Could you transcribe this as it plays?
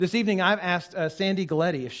This evening, I've asked Sandy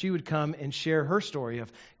Galletti if she would come and share her story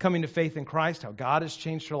of coming to faith in Christ, how God has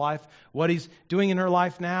changed her life, what He's doing in her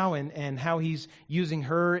life now, and how He's using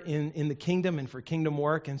her in the kingdom and for kingdom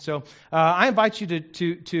work. And so I invite you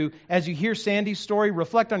to, as you hear Sandy's story,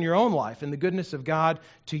 reflect on your own life and the goodness of God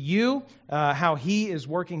to you, how He is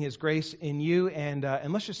working His grace in you, and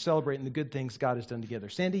let's just celebrate in the good things God has done together.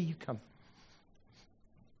 Sandy, you come.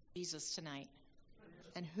 Jesus tonight.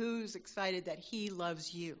 And who's excited that He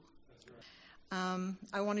loves you?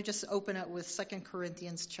 I want to just open up with 2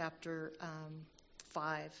 Corinthians chapter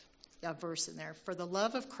 5, verse in there. For the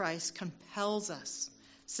love of Christ compels us,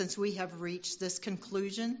 since we have reached this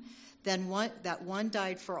conclusion, that one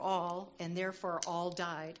died for all, and therefore all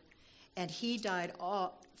died. And He died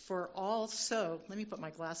for all, so, let me put my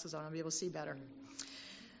glasses on, I'll be able to see better.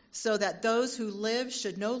 So that those who live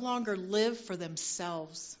should no longer live for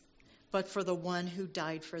themselves, but for the one who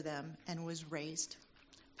died for them and was raised.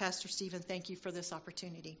 Pastor Stephen, thank you for this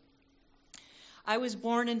opportunity. I was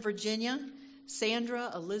born in Virginia,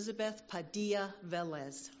 Sandra Elizabeth Padilla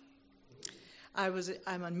Velez.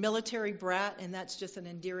 I'm a military brat, and that's just an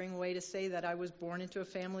endearing way to say that I was born into a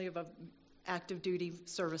family of an active duty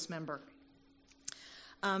service member.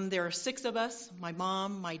 There are 6 of us, my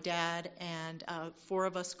mom, my dad, and 4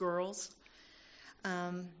 of us girls.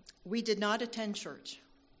 We did not attend church.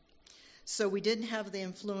 So we didn't have the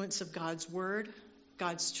influence of God's Word,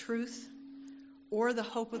 God's truth, or the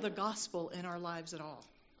hope of the gospel in our lives at all.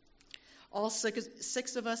 All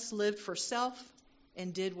 6 of us lived for self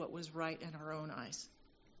and did what was right in our own eyes.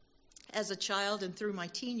 As a child and through my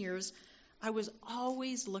teen years, I was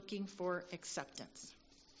always looking for acceptance.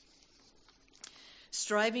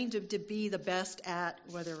 Striving to be the best at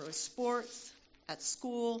whether it was sports, at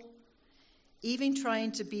school, even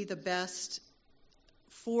trying to be the best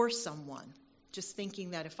for someone, just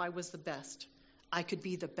thinking that if I was the best, I could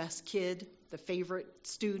be the best kid, the favorite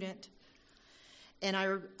student. And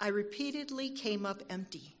I repeatedly came up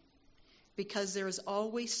empty because there is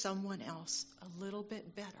always someone else a little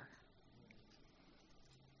bit better.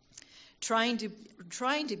 Trying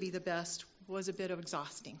to be the best was a bit of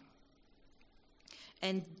exhausting.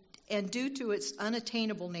 And due to its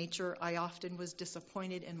unattainable nature, I often was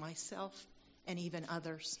disappointed in myself and even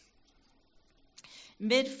others.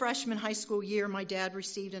 Mid-freshman high school year, my dad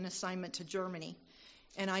received an assignment to Germany,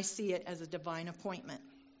 and I see it as a divine appointment.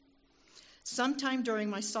 Sometime during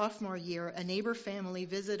my sophomore year, a neighbor family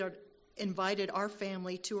invited our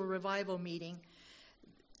family to a revival meeting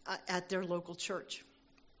at their local church.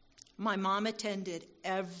 My mom attended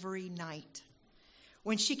every night.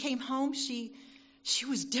 When she came home, she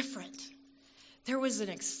was different. There was an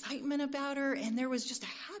excitement about her, and there was just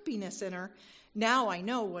a happiness in her. Now I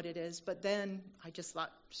know what it is, but then I just thought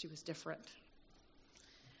she was different.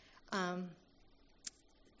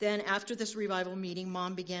 Then after this revival meeting,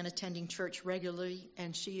 Mom began attending church regularly,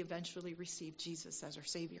 and she eventually received Jesus as her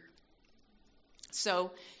Savior.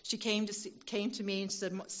 So she came to me and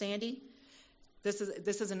said, Sandy, this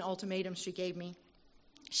is an ultimatum she gave me.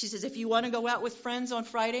 She says, if you want to go out with friends on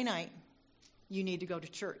Friday night, you need to go to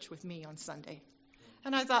church with me on Sunday.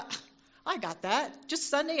 And I thought, I got that.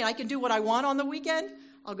 Just Sunday, and I can do what I want on the weekend.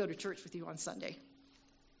 I'll go to church with you on Sunday.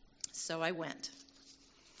 So I went.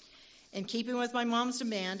 In keeping with my mom's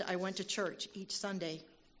demand, I went to church each Sunday.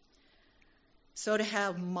 So to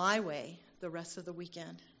have my way the rest of the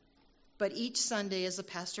weekend. But each Sunday, as the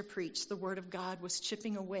pastor preached, the Word of God was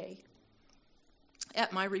chipping away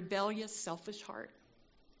at my rebellious, selfish heart,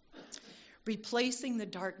 replacing the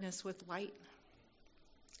darkness with light.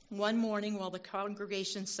 One morning, while the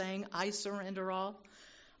congregation sang, I Surrender All,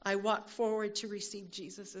 I walked forward to receive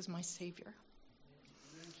Jesus as my Savior.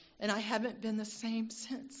 And I haven't been the same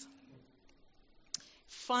since.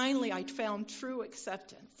 Finally, I found true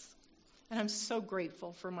acceptance, and I'm so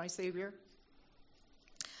grateful for my Savior.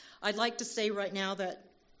 I'd like to say right now that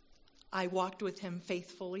I walked with Him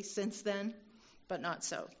faithfully since then, but not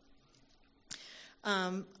so. I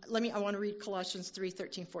want to read Colossians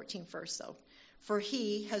 3:13-14 first, though. For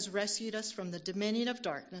He has rescued us from the dominion of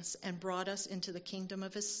darkness and brought us into the kingdom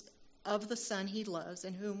of the Son He loves,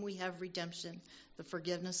 in whom we have redemption, the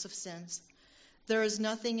forgiveness of sins. There is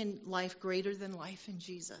nothing in life greater than life in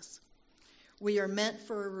Jesus. We are meant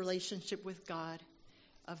for a relationship with God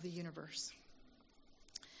of the universe.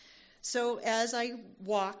 So as I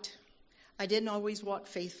walked, I didn't always walk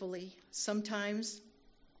faithfully. Sometimes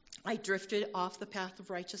I drifted off the path of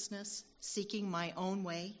righteousness, seeking my own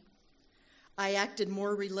way. I acted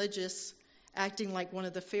more religious, acting like one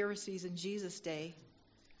of the Pharisees in Jesus' day,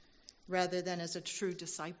 rather than as a true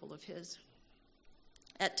disciple of His.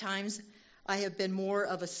 At times, I have been more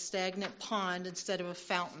of a stagnant pond instead of a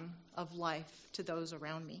fountain of life to those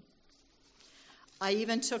around me. I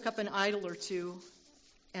even took up an idol or two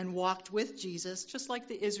and walked with Jesus, just like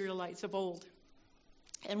the Israelites of old.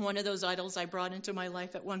 And one of those idols I brought into my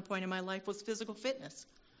life at one point in my life was physical fitness.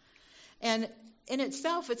 And in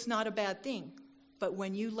itself, it's not a bad thing. But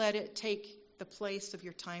when you let it take the place of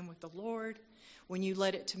your time with the Lord, when you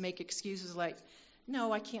let it to make excuses like,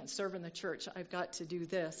 no, I can't serve in the church, I've got to do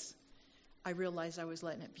this, I realized I was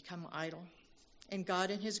letting it become an idol. And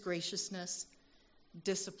God, in His graciousness,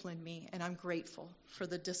 disciplined me. And I'm grateful for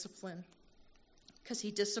the discipline, because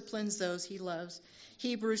He disciplines those He loves.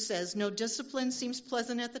 Hebrews says, no discipline seems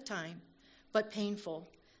pleasant at the time, but painful.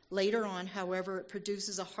 Later on, however, it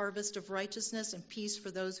produces a harvest of righteousness and peace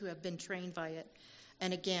for those who have been trained by it.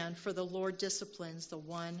 And again, for the Lord disciplines the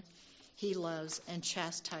one He loves and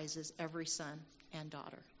chastises every son and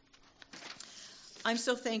daughter. I'm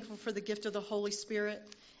so thankful for the gift of the Holy Spirit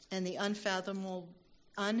and the unfathomable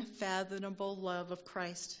love of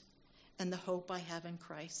Christ and the hope I have in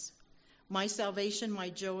Christ. My salvation, my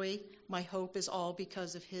joy, my hope is all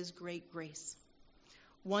because of His great grace.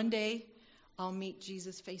 One day, I'll meet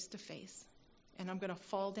Jesus face to face, and I'm going to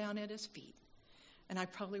fall down at His feet, and I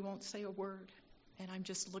probably won't say a word, and I'm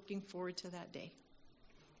just looking forward to that day.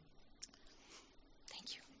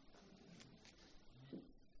 Thank you.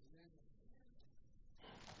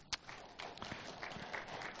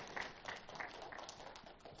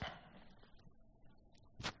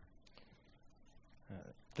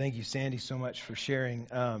 Thank you, Sandy, so much for sharing.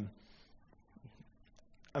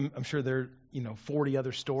 I'm sure there are 40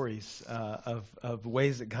 other stories of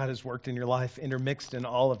ways that God has worked in your life, intermixed in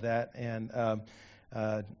all of that, and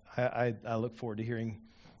I look forward to hearing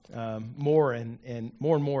more and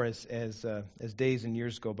more as days and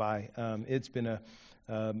years go by. It's been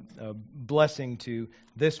a blessing to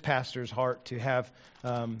this pastor's heart to have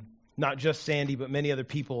not just Sandy, but many other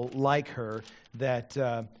people like her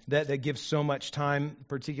that give so much time,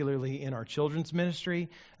 particularly in our children's ministry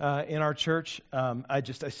in our church. I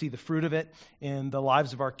see the fruit of it in the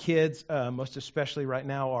lives of our kids, most especially right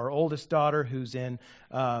now our oldest daughter, who's in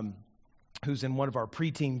one of our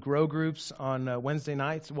preteen grow groups on Wednesday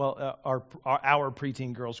nights. Well, our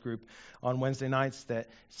preteen girls group on Wednesday nights that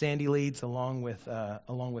Sandy leads, along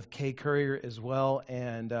with Kay Courier as well,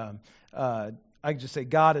 and I can just say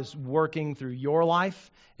God is working through your life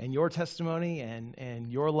and your testimony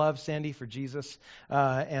and your love, Sandy, for Jesus.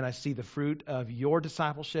 And I see the fruit of your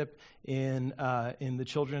discipleship in the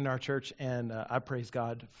children in our church. And I praise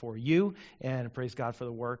God for you, and I praise God for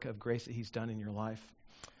the work of grace that He's done in your life.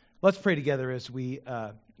 Let's pray together as we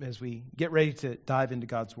get ready to dive into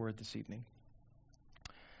God's Word this evening.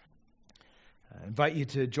 I invite you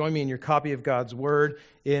to join me in your copy of God's Word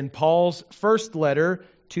in Paul's first letter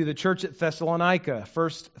to the church at Thessalonica, 1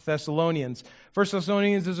 Thessalonians. 1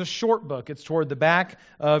 Thessalonians is a short book. It's toward the back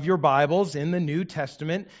of your Bibles in the New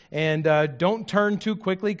Testament. And don't turn too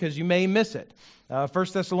quickly because you may miss it. 1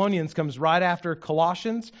 Thessalonians comes right after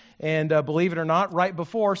Colossians, and believe it or not, right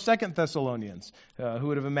before 2 Thessalonians. Who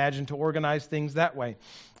would have imagined to organize things that way?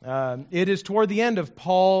 It is toward the end of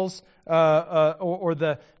Paul's, or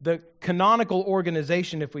the canonical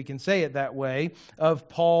organization, if we can say it that way, of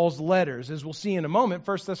Paul's letters. As we'll see in a moment,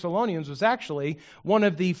 1 Thessalonians was actually one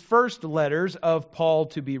of the first letters of Paul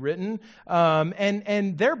to be written,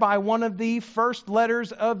 and thereby one of the first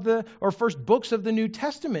letters first books of the New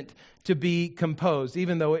Testament to be composed,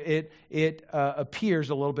 even though it appears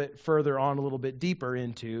a little bit further on, a little bit deeper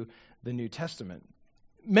into the New Testament.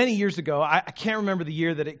 Many years ago, I can't remember the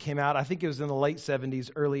year that it came out. I think it was in the late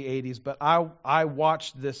 70s, early 80s, but I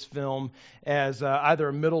watched this film as either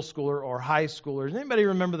a middle schooler or high schooler. Does anybody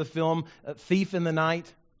remember the film Thief in the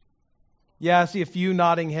Night? Yeah, I see a few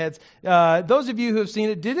nodding heads. Those of you who have seen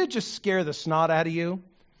it, did it just scare the snot out of you?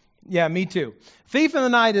 Yeah, me too. Thief in the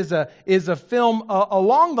Night is a film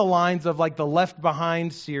along the lines of like the Left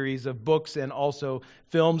Behind series of books and also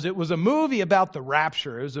films. It was a movie about the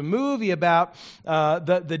rapture. It was a movie about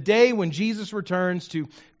the day when Jesus returns to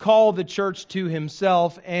call the church to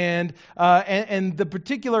Himself, and the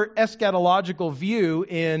particular eschatological view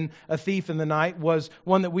in A Thief in the Night was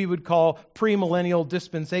one that we would call premillennial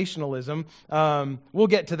dispensationalism. We'll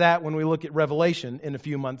get to that when we look at Revelation in a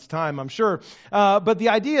few months' time, I'm sure. But the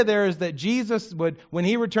idea there is that Jesus when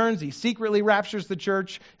He returns, He secretly raptures the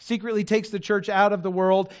church, secretly takes the church out of the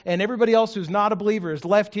world, and everybody else who's not a believer is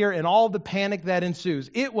left here, and all the panic that ensues.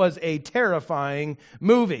 It was a terrifying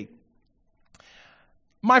movie.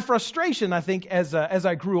 My frustration, I think, as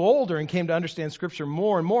I grew older and came to understand Scripture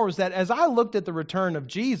more and more, was that as I looked at the return of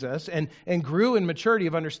Jesus and grew in maturity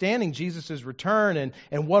of understanding Jesus' return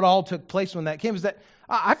and what all took place when that came, is that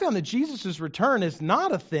I found that Jesus' return is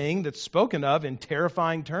not a thing that's spoken of in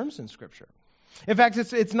terrifying terms in Scripture. In fact,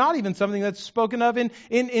 it's not even something that's spoken of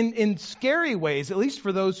in scary ways, at least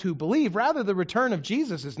for those who believe. Rather, the return of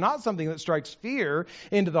Jesus is not something that strikes fear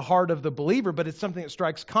into the heart of the believer, but it's something that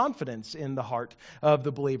strikes confidence in the heart of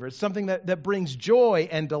the believer. It's something that brings joy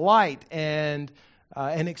and delight and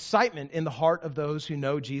excitement in the heart of those who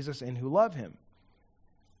know Jesus and who love Him.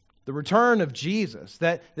 The return of Jesus,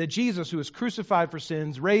 that Jesus, who was crucified for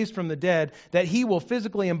sins, raised from the dead, that He will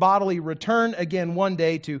physically and bodily return again one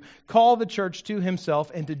day to call the church to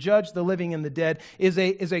Himself and to judge the living and the dead, is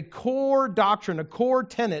a core doctrine, a core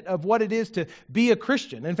tenet of what it is to be a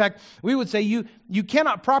Christian. In fact, we would say you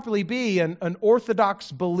cannot properly be an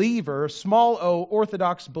orthodox believer, small o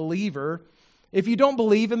orthodox believer, if you don't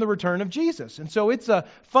believe in the return of Jesus. And so it's a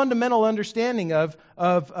fundamental understanding of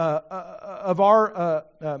our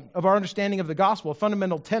understanding of the gospel, a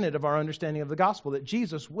fundamental tenet of our understanding of the gospel, that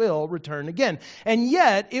Jesus will return again. And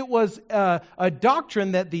yet it was a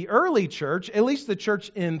doctrine that the early church, at least the church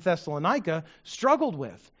in Thessalonica, struggled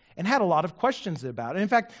with and had a lot of questions about. And in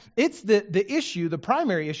fact, it's the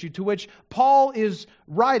primary issue to which Paul is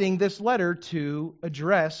writing this letter to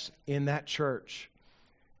address in that church.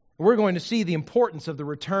 We're going to see the importance of the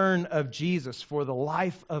return of Jesus for the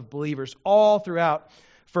life of believers all throughout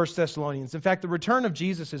 1 Thessalonians. In fact, the return of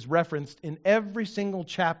Jesus is referenced in every single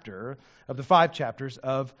chapter of the 5 chapters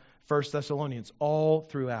of 1 Thessalonians, all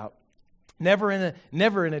throughout. Never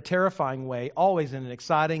in a terrifying way, always in an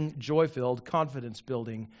exciting, joy-filled,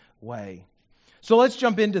 confidence-building way. So let's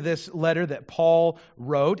jump into this letter that Paul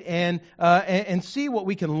wrote and see what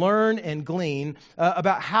we can learn and glean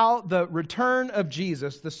about how the return of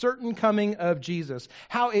Jesus, the certain coming of Jesus,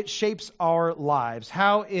 how it shapes our lives,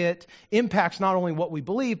 how it impacts not only what we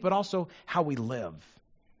believe, but also how we live.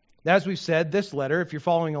 As we've said, this letter, if you're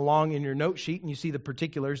following along in your note sheet and you see the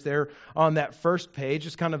particulars there on that first page,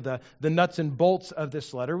 it's kind of the nuts and bolts of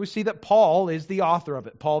this letter. We see that Paul is the author of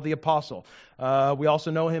it, Paul the apostle. We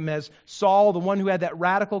also know him as Saul, the one who had that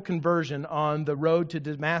radical conversion on the road to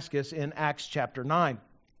Damascus in Acts chapter 9.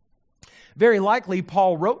 Very likely,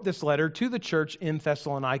 Paul wrote this letter to the church in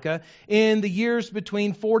Thessalonica in the years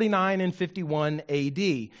between 49 and 51 AD.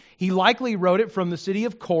 He likely wrote it from the city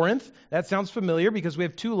of Corinth. That sounds familiar because we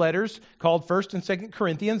have 2 letters called 1st and 2nd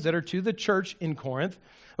Corinthians that are to the church in Corinth.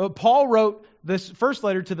 But Paul wrote this first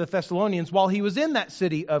letter to the Thessalonians while he was in that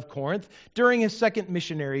city of Corinth during his second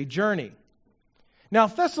missionary journey. Now,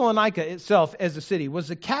 Thessalonica itself as a city was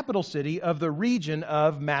the capital city of the region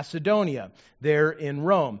of Macedonia, there in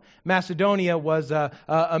Rome. Macedonia was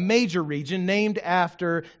a major region named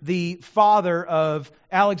after the father of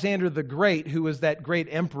Alexander the Great, who was that great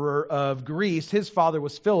emperor of Greece. His father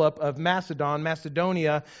was Philip of Macedon.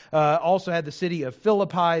 Macedonia also had the city of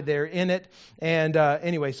Philippi there in it. And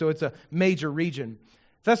anyway, so it's a major region.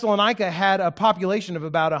 Thessalonica had a population of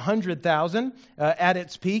about 100,000 at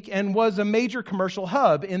its peak and was a major commercial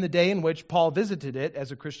hub in the day in which Paul visited it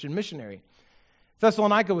as a Christian missionary.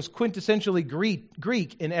 Thessalonica was quintessentially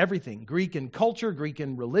Greek in everything. Greek in culture, Greek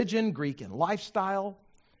in religion, Greek in lifestyle.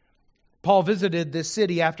 Paul visited this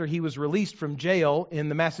city after he was released from jail in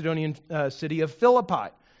the Macedonian city of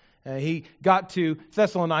Philippi. He got to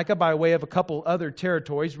Thessalonica by way of a couple other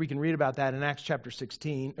territories. We can read about that in Acts chapter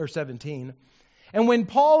 16 or 17. And when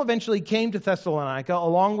Paul eventually came to Thessalonica,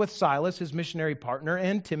 along with Silas, his missionary partner,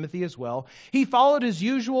 and Timothy as well, he followed his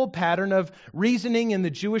usual pattern of reasoning in the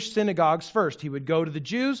Jewish synagogues first. He would go to the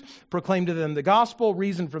Jews, proclaim to them the gospel,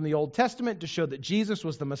 reason from the Old Testament to show that Jesus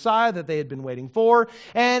was the Messiah that they had been waiting for.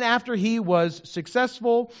 And after he was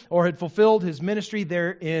successful or had fulfilled his ministry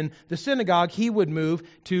there in the synagogue, he would move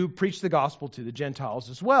to preach the gospel to the Gentiles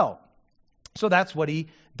as well. So that's what he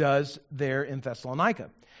does there in Thessalonica.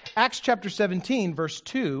 Acts chapter 17, verse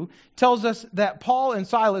 2, tells us that Paul and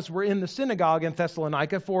Silas were in the synagogue in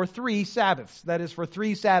Thessalonica for 3 Sabbaths, that is, for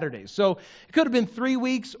 3 Saturdays. So it could have been 3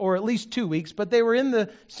 weeks or at least 2 weeks, but they were in the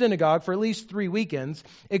synagogue for at least 3 weekends,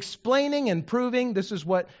 explaining and proving, this is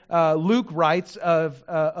what Luke writes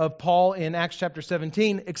of Paul in Acts chapter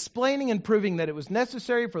 17, explaining and proving that it was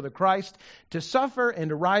necessary for the Christ to suffer and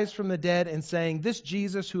to rise from the dead, and saying, "This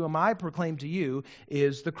Jesus whom I proclaim to you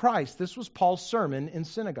is the Christ." This was Paul's sermon in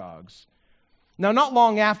synagogues. Now, not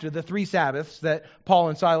long after the 3 Sabbaths that Paul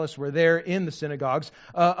and Silas were there in the synagogues,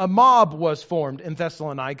 a mob was formed in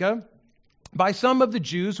Thessalonica. by some of the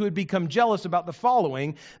Jews who had become jealous about the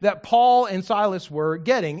following that Paul and Silas were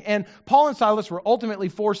getting. And Paul and Silas were ultimately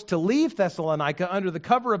forced to leave Thessalonica under the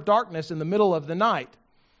cover of darkness in the middle of the night.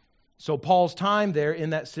 So Paul's time there in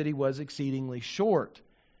that city was exceedingly short.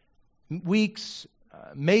 Weeks,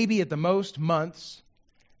 maybe at the most months.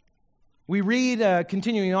 We read,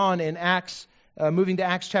 continuing on in Acts, moving to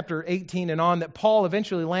Acts chapter 18 and on, that Paul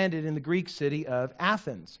eventually landed in the Greek city of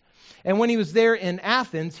Athens. And when he was there in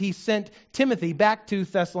Athens, he sent Timothy back to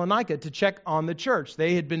Thessalonica to check on the church.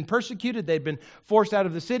 They had been persecuted. They'd been forced out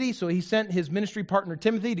of the city. So he sent his ministry partner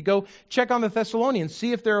Timothy to go check on the Thessalonians,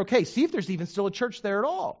 see if they're okay, see if there's even still a church there at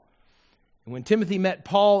all. And when Timothy met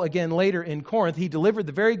Paul again later in Corinth, he delivered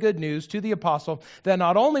the very good news to the apostle that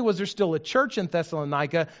not only was there still a church in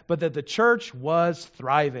Thessalonica, but that the church was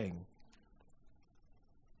thriving.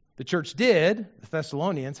 The church did, the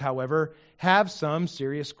Thessalonians, however, have some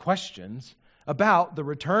serious questions about the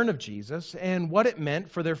return of Jesus and what it meant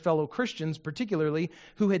for their fellow Christians, particularly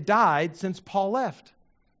who had died since Paul left.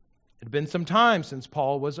 It had been some time since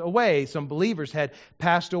Paul was away. Some believers had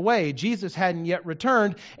passed away. Jesus hadn't yet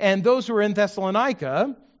returned. And those who are in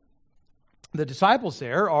Thessalonica, the disciples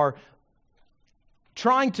there, are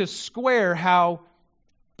trying to square how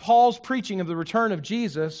Paul's preaching of the return of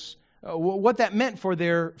Jesus, what that meant for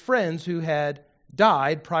their friends who had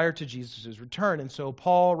died prior to Jesus' return. And so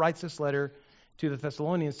Paul writes this letter to the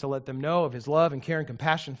Thessalonians to let them know of his love and care and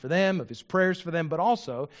compassion for them, of his prayers for them, but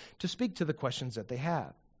also to speak to the questions that they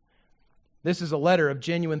have. This is a letter of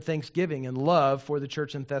genuine thanksgiving and love for the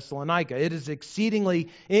church in Thessalonica. It is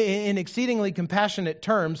in exceedingly compassionate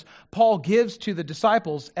terms, Paul gives to the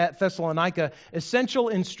disciples at Thessalonica essential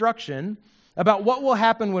instruction about what will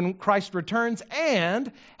happen when Christ returns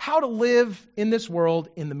and how to live in this world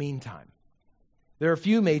in the meantime. There are a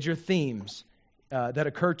few major themes that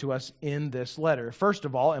occur to us in this letter. First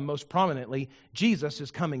of all, and most prominently, Jesus is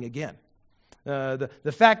coming again. The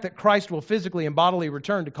fact that Christ will physically and bodily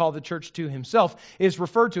return to call the church to himself is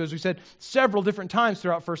referred to, as we said, several different times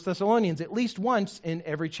throughout 1 Thessalonians, at least once in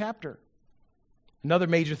every chapter. Another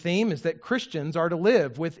major theme is that Christians are to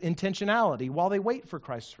live with intentionality while they wait for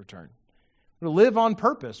Christ's return. We're to live on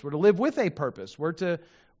purpose. We're to live with a purpose. We're to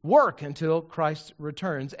work until Christ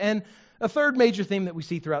returns. And a third major theme that we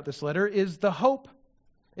see throughout this letter is the hope.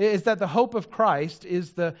 Is that the hope of Christ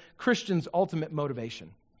is the Christian's ultimate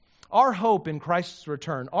motivation. Our hope in Christ's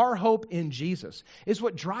return, our hope in Jesus, is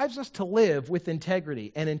what drives us to live with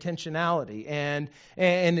integrity and intentionality and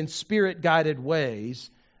in Spirit-guided ways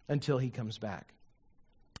until he comes back.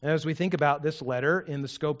 As we think about this letter in the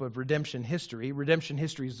scope of redemption history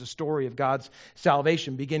is the story of God's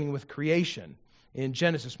salvation beginning with creation in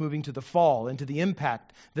Genesis, moving to the fall, into the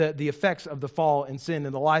impact, the effects of the fall and sin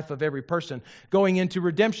in the life of every person, going into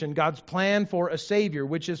redemption, God's plan for a Savior,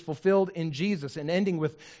 which is fulfilled in Jesus, and ending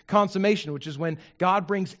with consummation, which is when God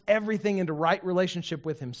brings everything into right relationship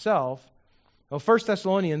with himself. Well, 1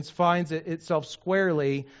 Thessalonians finds itself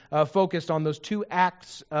squarely focused on those two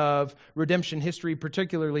acts of redemption history,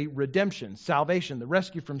 particularly redemption, salvation, the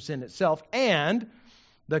rescue from sin itself, and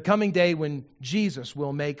the coming day when Jesus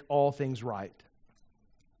will make all things right.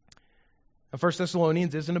 Now, 1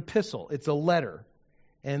 Thessalonians is an epistle. It's a letter.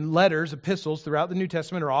 And letters, epistles throughout the New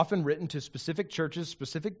Testament are often written to specific churches,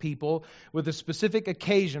 specific people, with a specific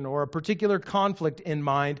occasion or a particular conflict in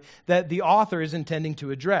mind that the author is intending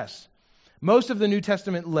to address. Most of the New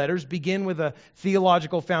Testament letters begin with a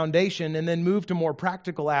theological foundation and then move to more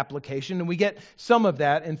practical application, and we get some of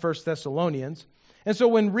that in 1 Thessalonians. And so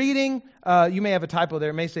when reading, you may have a typo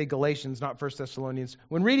there, it may say Galatians, not 1 Thessalonians.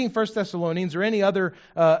 When reading 1 Thessalonians or any other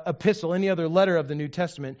epistle, any other letter of the New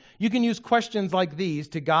Testament, you can use questions like these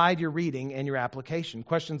to guide your reading and your application.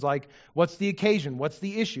 Questions like, what's the occasion? What's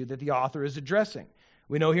the issue that the author is addressing?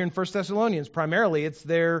 We know here in 1 Thessalonians, primarily it's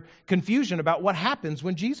their confusion about what happens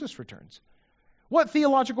when Jesus returns. What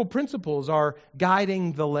theological principles are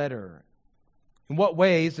guiding the letter? In what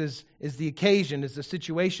ways is the occasion, is the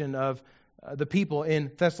situation of the people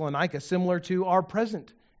in Thessalonica similar to our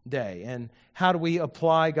present day? And how do we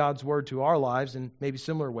apply God's word to our lives in maybe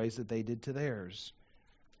similar ways that they did to theirs?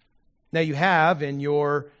 Now you have in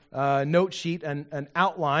your note sheet an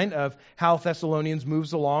outline of how Thessalonians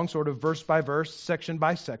moves along, sort of verse by verse, section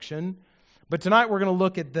by section. But tonight we're going to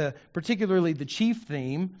look at particularly the chief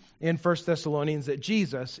theme in 1 Thessalonians, that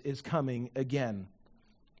Jesus is coming again.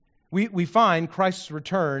 We find Christ's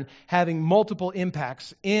return having multiple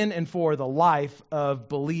impacts in and for the life of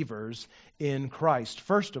believers in Christ.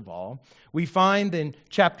 First of all, we find in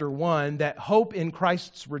chapter 1 that hope in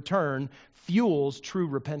Christ's return fuels true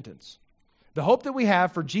repentance. The hope that we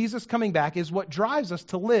have for Jesus coming back is what drives us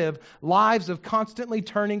to live lives of constantly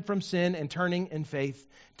turning from sin and turning in faith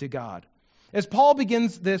to God. As Paul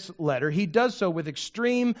begins this letter, he does so with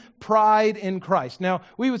extreme pride in Christ. Now,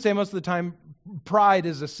 we would say most of the time pride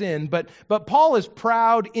is a sin, but Paul is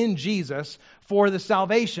proud in Jesus for the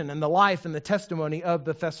salvation and the life and the testimony of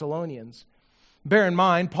the Thessalonians. Bear in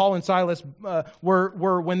mind, Paul and Silas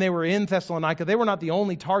were, when they were in Thessalonica, they were not the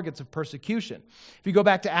only targets of persecution. If you go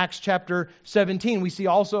back to Acts chapter 17, we see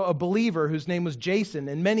also a believer whose name was Jason,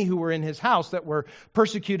 and many who were in his house that were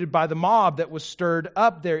persecuted by the mob that was stirred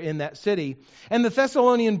up there in that city. And the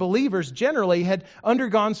Thessalonian believers generally had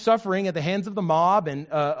undergone suffering at the hands of the mob and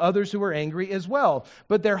others who were angry as well.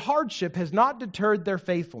 But their hardship has not deterred their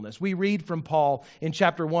faithfulness. We read from Paul in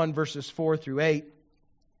chapter 1, verses 4 through 8.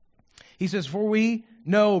 He says, "For we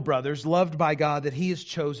know, brothers, loved by God, that He has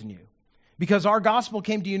chosen you, because our gospel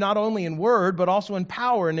came to you not only in word, but also in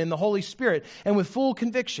power and in the Holy Spirit, and with full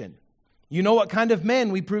conviction. You know what kind of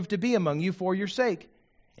men we proved to be among you for your sake,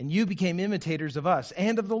 and you became imitators of us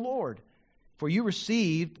and of the Lord. For you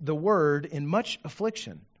received the word in much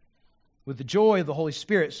affliction, with the joy of the Holy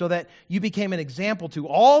Spirit, so that you became an example to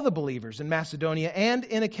all the believers in Macedonia and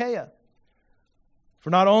in Achaia. For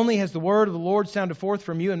not only has the word of the Lord sounded forth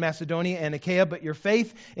from you in Macedonia and Achaia, but your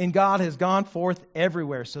faith in God has gone forth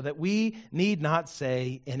everywhere, so that we need not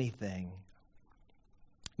say anything."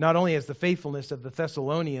 Not only has the faithfulness of the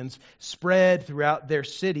Thessalonians spread throughout their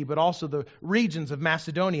city, but also the regions of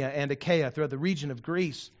Macedonia and Achaia, throughout the region of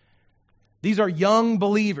Greece. These are young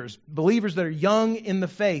believers that are young in the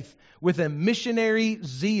faith, with a missionary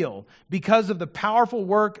zeal because of the powerful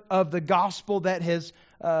work of the gospel that has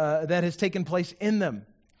taken place in them.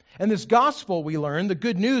 And this gospel, we learn, the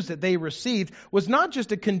good news that they received, was not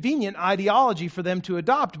just a convenient ideology for them to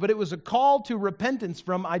adopt, but it was a call to repentance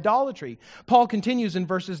from idolatry. Paul continues in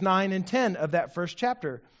verses 9 and 10 of that first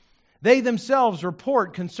chapter. "They themselves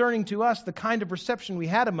report concerning to us the kind of reception we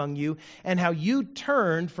had among you, and how you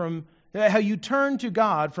turned to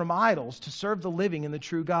God from idols to serve the living and the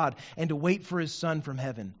true God, and to wait for His Son from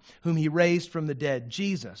heaven, whom He raised from the dead,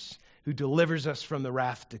 Jesus, who delivers us from the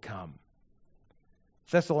wrath to come."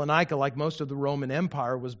 Thessalonica, like most of the Roman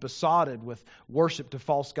Empire, was besotted with worship to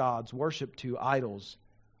false gods, worship to idols.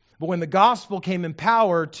 But when the gospel came in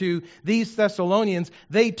power to these Thessalonians,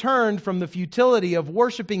 they turned from the futility of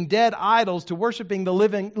worshiping dead idols to worshiping the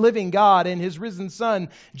living God and His risen Son,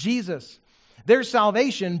 Jesus. Their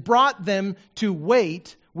salvation brought them to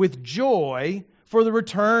wait with joy for the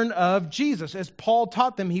return of Jesus, as Paul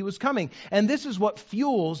taught them He was coming. And this is what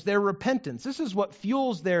fuels their repentance. This is what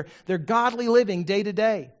fuels their godly living day to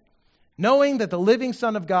day. Knowing that the living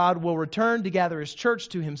Son of God will return to gather His church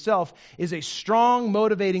to Himself is a strong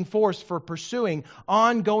motivating force for pursuing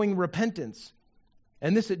ongoing repentance.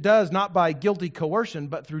 And this it does not by guilty coercion,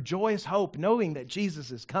 but through joyous hope, knowing that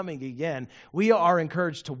Jesus is coming again. We are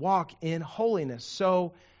encouraged to walk in holiness.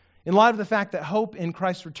 So, in light of the fact that hope in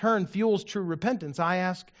Christ's return fuels true repentance, I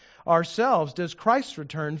ask ourselves, does Christ's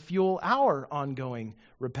return fuel our ongoing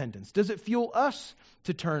repentance? Does it fuel us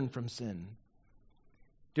to turn from sin?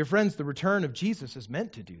 Dear friends, the return of Jesus is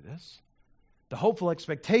meant to do this. The hopeful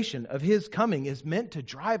expectation of His coming is meant to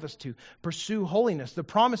drive us to pursue holiness. The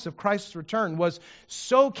promise of Christ's return was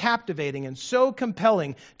so captivating and so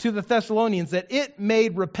compelling to the Thessalonians that it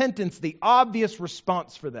made repentance the obvious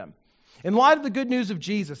response for them. In light of the good news of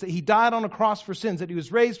Jesus, that He died on a cross for sins, that He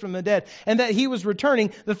was raised from the dead, and that He was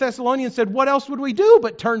returning, the Thessalonians said, what else would we do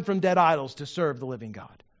but turn from dead idols to serve the living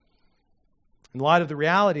God? In light of the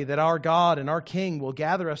reality that our God and our King will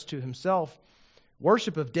gather us to Himself,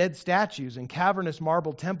 worship of dead statues and cavernous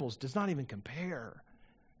marble temples does not even compare.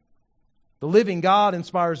 The living God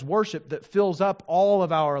inspires worship that fills up all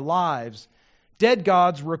of our lives. Dead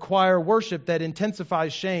gods require worship that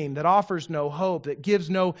intensifies shame, that offers no hope, that gives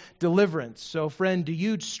no deliverance. So, friend, do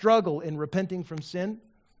you struggle in repenting from sin?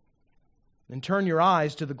 Then turn your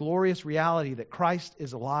eyes to the glorious reality that Christ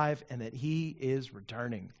is alive and that He is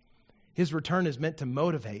returning. His return is meant to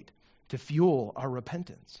motivate, to fuel our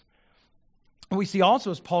repentance. We see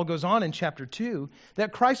also, as Paul goes on in chapter 2,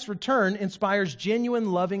 that Christ's return inspires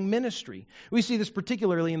genuine loving ministry. We see this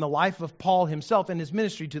particularly in the life of Paul himself and his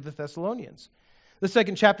ministry to the Thessalonians. The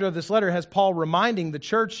second chapter of this letter has Paul reminding the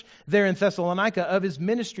church there in Thessalonica of his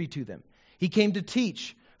ministry to them. He came to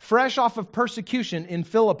teach, fresh off of persecution in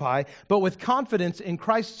Philippi, but with confidence in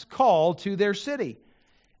Christ's call to their city.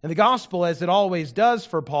 And the gospel, as it always does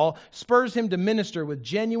for Paul, spurs him to minister with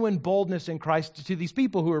genuine boldness in Christ to these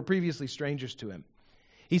people who were previously strangers to him.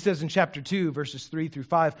 He says in chapter 2, verses 3 through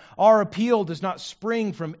 5, "Our appeal does not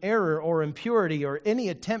spring from error or impurity or any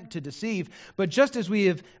attempt to deceive, but just as we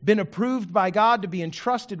have been approved by God to be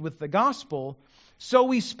entrusted with the gospel, so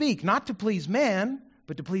we speak, not to please man,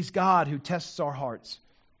 but to please God who tests our hearts.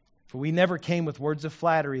 For we never came with words of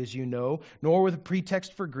flattery, as you know, nor with a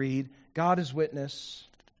pretext for greed. God is witness."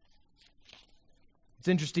 It's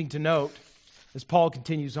interesting to note, as Paul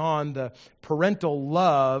continues on, the parental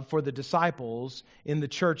love for the disciples in the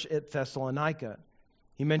church at Thessalonica.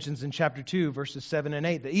 He mentions in chapter 2, verses 7 and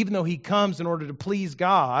 8, that even though he comes in order to please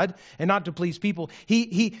God and not to please people,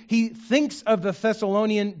 he thinks of the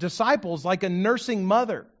Thessalonian disciples like a nursing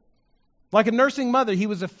mother. Like a nursing mother, he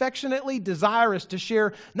was affectionately desirous to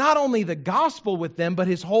share not only the gospel with them, but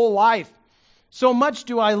his whole life. "So much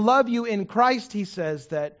do I love you in Christ," he says,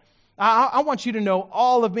 "that I want you to know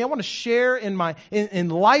all of me. I want to share in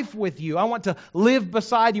life with you. I want to live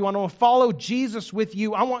beside you. I want to follow Jesus with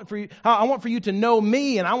you. I want for you to know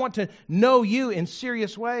me, and I want to know you in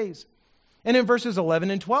serious ways." And in verses 11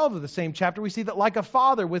 and 12 of the same chapter, we see that like a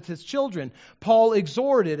father with his children, Paul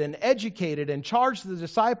exhorted and educated and charged the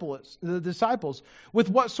disciples with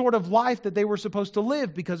what sort of life that they were supposed to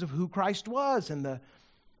live because of who Christ was and the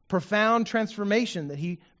profound transformation that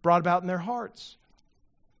he brought about in their hearts.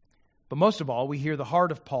 But most of all, we hear the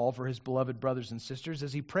heart of Paul for his beloved brothers and sisters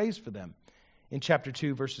as he prays for them. In chapter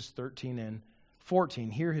 2, verses 13 and 14,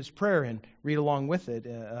 hear his prayer and read along with it.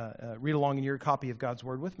 Read along in your copy of God's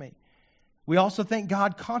Word with me. "We also thank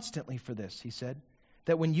God constantly for this," he said,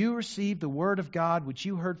 "that when you received the word of God which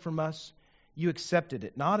you heard from us, you accepted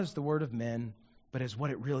it, not as the word of men, but as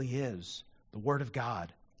what it really is, the word of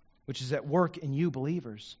God, which is at work in you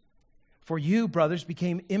believers. For you, brothers,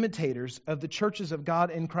 became imitators of the churches of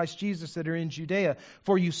God in Christ Jesus that are in Judea,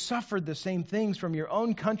 for you suffered the same things from your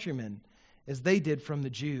own countrymen as they did from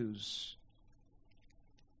the Jews."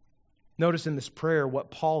 Notice in this prayer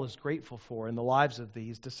what Paul is grateful for in the lives of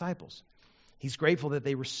these disciples. He's grateful that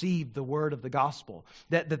they received the word of the gospel,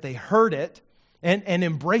 that they heard it and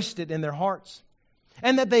embraced it in their hearts.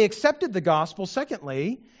 And that they accepted the gospel,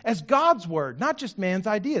 secondly, as God's word, not just man's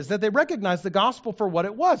ideas. That they recognized the gospel for what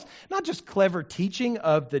it was. Not just clever teaching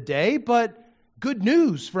of the day, but good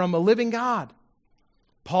news from a living God.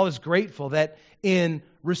 Paul is grateful that in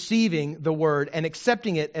receiving the word and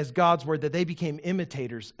accepting it as God's word, that they became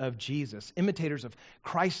imitators of Jesus, imitators of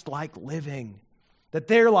Christ-like living. That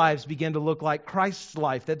their lives began to look like Christ's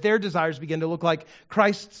life, that their desires began to look like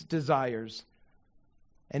Christ's desires.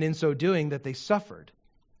 And in so doing, that they suffered,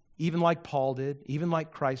 even like Paul did, even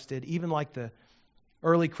like Christ did, even like the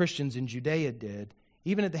early Christians in Judea did,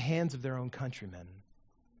 even at the hands of their own countrymen.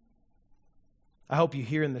 I hope you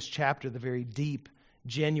hear in this chapter the very deep,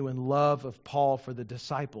 genuine love of Paul for the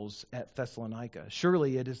disciples at Thessalonica.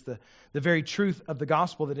 Surely it is the very truth of the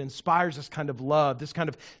gospel that inspires this kind of love, this kind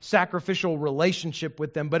of sacrificial relationship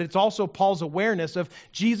with them, but it's also Paul's awareness of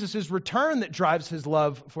Jesus' return that drives his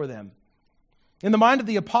love for them. In the mind of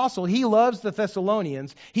the apostle, he loves the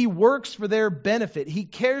Thessalonians. He works for their benefit. He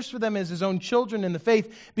cares for them as his own children in the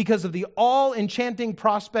faith because of the all-enchanting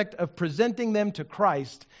prospect of presenting them to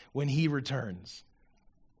Christ when he returns.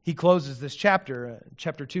 He closes this chapter,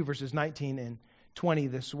 chapter 2, verses 19 and 20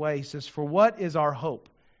 this way. He says, "For what is our hope?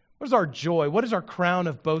 What is our joy? What is our crown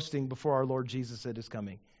of boasting before our Lord Jesus at his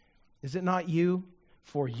coming? Is it not you?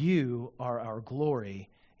 For you are our glory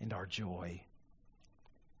and our joy."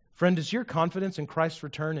 Friend, does your confidence in Christ's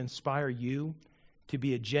return inspire you to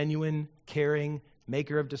be a genuine, caring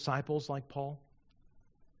maker of disciples like Paul?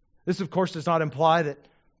 This, of course, does not imply that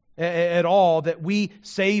at all that we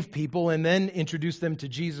save people and then introduce them to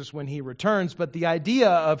Jesus when he returns, but the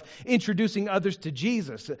idea of introducing others to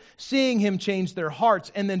Jesus, seeing him change their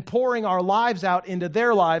hearts, and then pouring our lives out into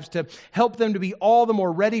their lives to help them to be all the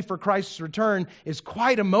more ready for Christ's return is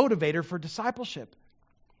quite a motivator for discipleship.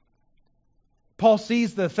 Paul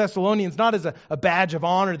sees the Thessalonians not as a badge of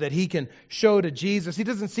honor that he can show to Jesus. He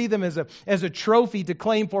doesn't see them as a trophy to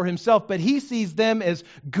claim for himself, but he sees them as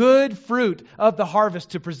good fruit of the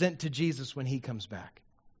harvest to present to Jesus when he comes back.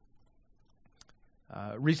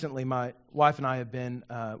 Recently, my wife and I have been,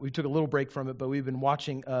 we took a little break from it, but we've been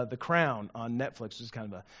watching The Crown on Netflix. It's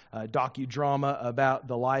kind of a docudrama about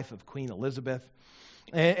the life of Queen Elizabeth.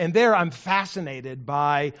 And there I'm fascinated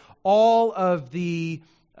by all of the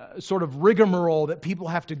sort of rigmarole that people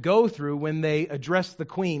have to go through when they address the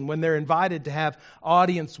Queen, when they're invited to have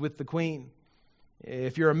audience with the Queen.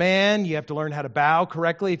 If you're a man, you have to learn how to bow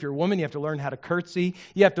correctly. If you're a woman, you have to learn how to curtsy.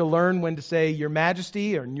 You have to learn when to say Your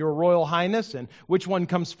Majesty or Your Royal Highness and which one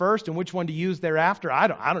comes first and which one to use thereafter. I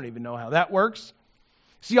don't even know how that works.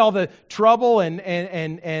 See all the trouble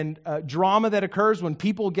and drama that occurs when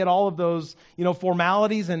people get all of those,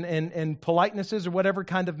 formalities and politenesses or whatever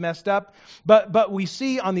kind of messed up. But we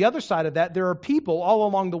see on the other side of that, there are people all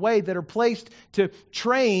along the way that are placed to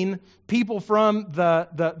train people from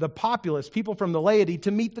the populace, people from the laity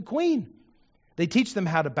to meet the queen. They teach them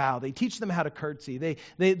how to bow. They teach them how to curtsy.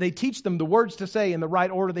 They teach them the words to say in the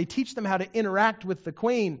right order. They teach them how to interact with the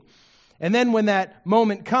queen. And then when that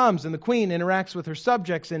moment comes and the queen interacts with her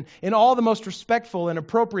subjects in all the most respectful and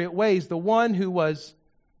appropriate ways, the one who was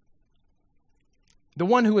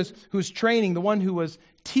training, the one who was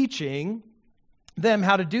teaching them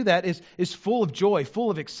how to do that is full of joy,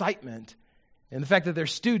 full of excitement. And the fact that their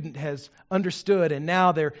student has understood and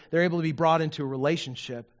now they're able to be brought into a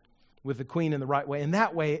relationship with the queen in the right way. And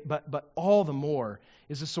that way, but all the more,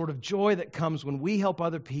 is a sort of joy that comes when we help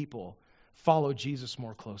other people follow Jesus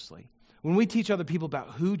more closely. When we teach other people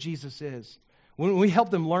about who Jesus is, when we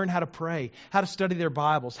help them learn how to pray, how to study their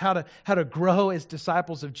Bibles, how to grow as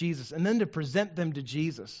disciples of Jesus, and then to present them to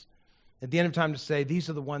Jesus at the end of time to say, these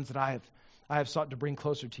are the ones that I have sought to bring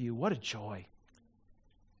closer to you. What a joy.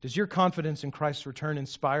 Does your confidence in Christ's return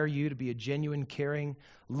inspire you to be a genuine, caring,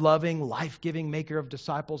 loving, life-giving maker of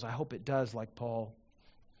disciples? I hope it does, like Paul.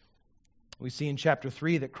 We see in chapter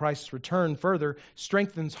 3 that Christ's return further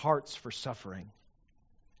strengthens hearts for suffering.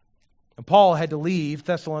 And Paul had to leave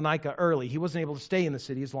Thessalonica early. He wasn't able to stay in the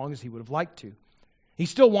city as long as he would have liked to. He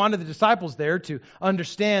still wanted the disciples there to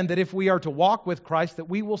understand that if we are to walk with Christ, that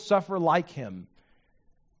we will suffer like him.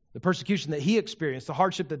 The persecution that he experienced, the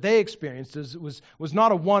hardship that they experienced was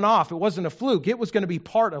not a one-off. It wasn't a fluke. It was going to be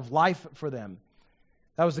part of life for them.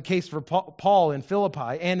 That was the case for Paul in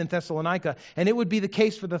Philippi and in Thessalonica, and it would be the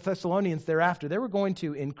case for the Thessalonians thereafter. They were going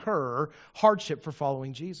to incur hardship for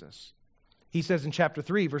following Jesus. He says in chapter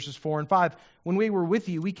 3, verses 4 and 5, when we were with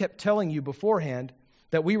you, we kept telling you beforehand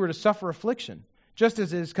that we were to suffer affliction, just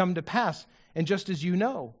as it has come to pass, and just as you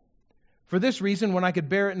know. For this reason, when I could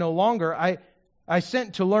bear it no longer, I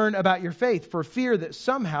sent to learn about your faith, for fear that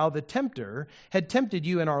somehow the tempter had tempted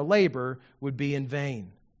you and our labor would be in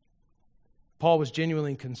vain. Paul was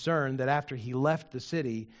genuinely concerned that after he left the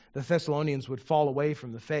city, the Thessalonians would fall away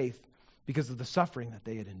from the faith because of the suffering that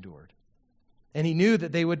they had endured. And he knew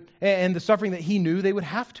that they would, and the suffering that he knew they would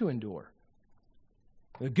have to endure.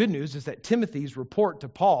 The good news is that Timothy's report to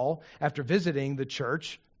Paul after visiting the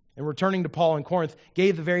church and returning to Paul in Corinth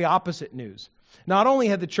gave the very opposite news. Not only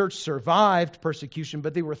had the church survived persecution,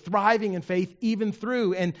 but they were thriving in faith even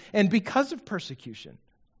through and because of persecution.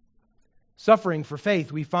 Suffering for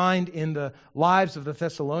faith, we find in the lives of the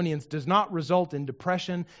Thessalonians, does not result in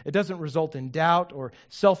depression. It doesn't result in doubt or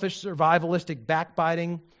selfish survivalistic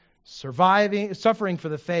backbiting. Suffering for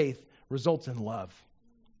the faith results in love.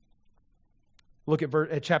 Look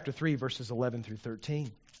at chapter 3, verses 11 through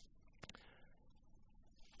 13.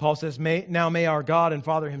 Paul says, Now may our God and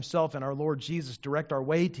Father himself and our Lord Jesus direct our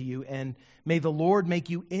way to you, and may the Lord make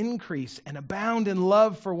you increase and abound in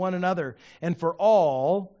love for one another and for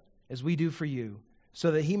all as we do for you,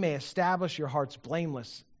 so that he may establish your hearts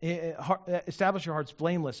blameless in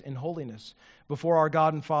holiness before our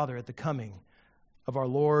God and Father at the coming of our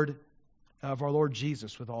Lord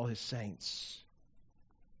Jesus with all his saints.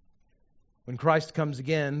 When Christ comes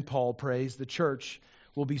again, Paul prays, the church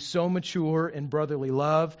will be so mature in brotherly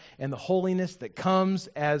love and the holiness that comes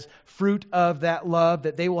as fruit of that love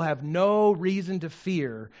that they will have no reason to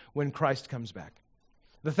fear when Christ comes back.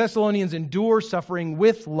 The Thessalonians endure suffering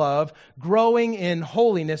with love, growing in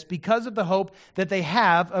holiness because of the hope that they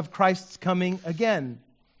have of Christ's coming again.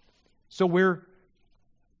 So we're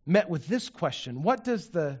met with this question. What does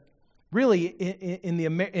in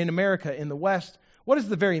America, in the West, what is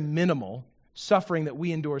the very minimal suffering that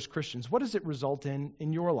we endure as Christians? What does it result in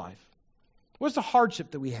your life? What's the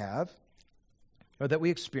hardship that we have or that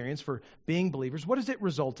we experience for being believers? What does it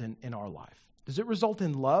result in our life? Does it result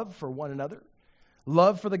in love for one another?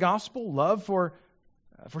 Love for the gospel? Love for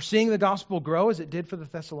seeing the gospel grow as it did for the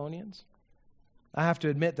Thessalonians? I have to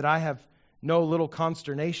admit that I have no little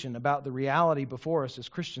consternation about the reality before us as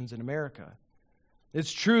Christians in America.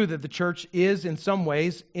 It's true that the church is, in some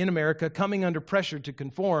ways, in America, coming under pressure to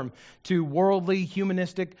conform to worldly,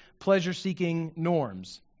 humanistic, pleasure-seeking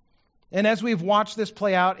norms. And as we've watched this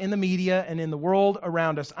play out in the media and in the world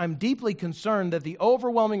around us, I'm deeply concerned that the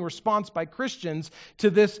overwhelming response by Christians to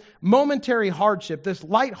this momentary hardship, this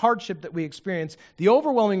light hardship that we experience, the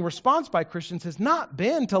overwhelming response by Christians has not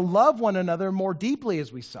been to love one another more deeply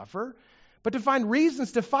as we suffer, but to find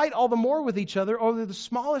reasons to fight all the more with each other over the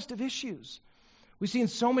smallest of issues. We see in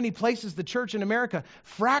so many places the church in America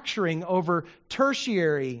fracturing over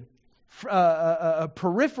tertiary,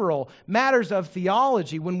 peripheral matters of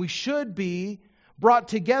theology when we should be brought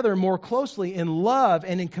together more closely in love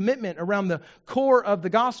and in commitment around the core of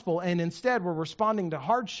the gospel, and instead we're responding to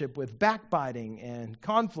hardship with backbiting and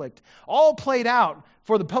conflict, all played out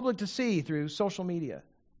for the public to see through social media.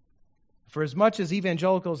 For as much as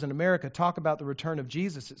evangelicals in America talk about the return of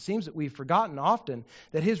Jesus, it seems that we've forgotten often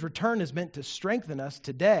that his return is meant to strengthen us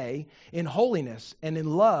today in holiness and in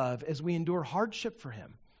love as we endure hardship for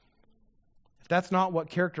him. If that's not what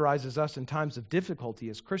characterizes us in times of difficulty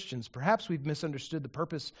as Christians, perhaps we've misunderstood the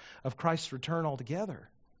purpose of Christ's return altogether.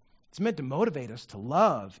 It's meant to motivate us to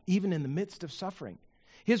love even in the midst of suffering.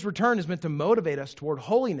 His return is meant to motivate us toward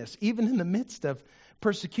holiness even in the midst of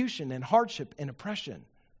persecution and hardship and oppression.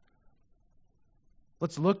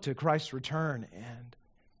 Let's look to Christ's return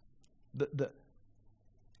and the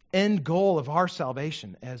end goal of our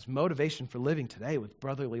salvation as motivation for living today with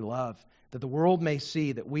brotherly love, that the world may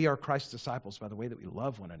see that we are Christ's disciples by the way that we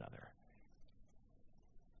love one another.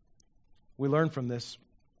 We learn from this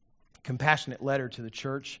compassionate letter to the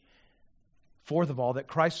church, fourth of all, that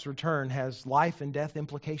Christ's return has life and death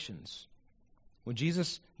implications. When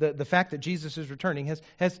the fact that Jesus is returning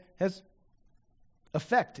has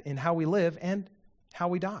effect in how we live and how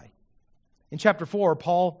we die. In chapter 4,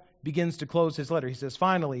 Paul begins to close his letter. He says,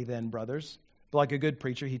 "Finally then, brothers," but like a good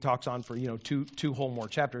preacher, he talks on for, two whole more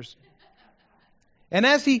chapters. And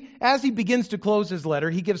as he begins to close his letter,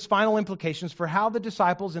 he gives final implications for how the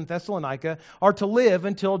disciples in Thessalonica are to live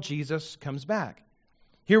until Jesus comes back.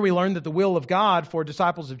 Here we learn that the will of God for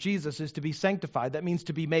disciples of Jesus is to be sanctified. That means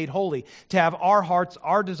to be made holy, to have our hearts,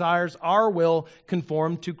 our desires, our will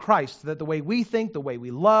conformed to Christ, that the way we think, the way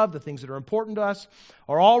we love, the things that are important to us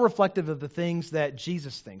are all reflective of the things that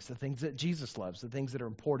Jesus thinks, the things that Jesus loves, the things that are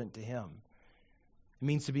important to him. It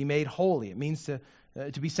means to be made holy. It means to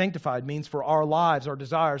be sanctified. It means for our lives, our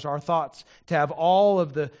desires, our thoughts, to have all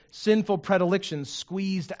of the sinful predilections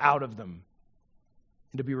squeezed out of them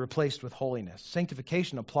and to be replaced with holiness.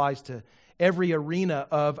 Sanctification applies to every arena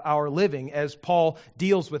of our living, as Paul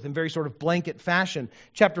deals with in very sort of blanket fashion.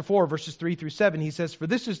 Chapter 4, verses 3 through 7, he says, "For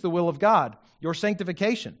this is the will of God, your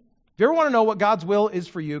sanctification." If you ever want to know what God's will is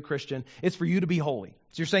for you, Christian, it's for you to be holy.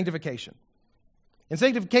 It's your sanctification. And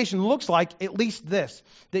sanctification looks like at least this,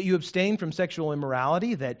 that you abstain from sexual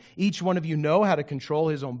immorality, that each one of you know how to control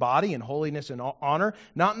his own body in holiness and honor,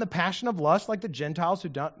 not in the passion of lust like the Gentiles who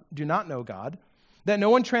do not know God, that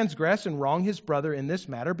no one transgress and wrong his brother in this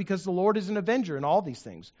matter, because the Lord is an avenger in all these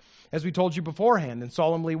things, as we told you beforehand and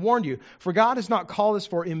solemnly warned you. For God has not called us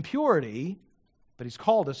for impurity, but he's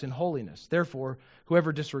called us in holiness. Therefore,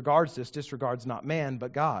 whoever disregards this disregards not man,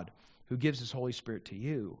 but God, who gives his Holy Spirit to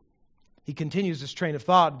you. He continues this train of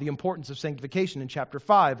thought, the importance of sanctification in chapter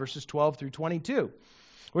 5, verses 12 through 22,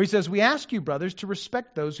 where he says, "We ask you, brothers, to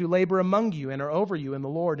respect those who labor among you and are over you in the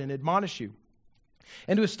Lord and admonish you,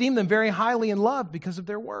 and to esteem them very highly in love because of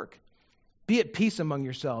their work. Be at peace among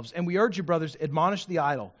yourselves. And we urge you, brothers, admonish the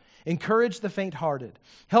idle, encourage the faint-hearted,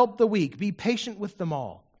 help the weak, be patient with them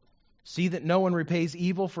all. See that no one repays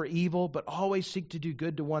evil for evil, but always seek to do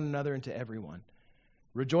good to one another and to everyone.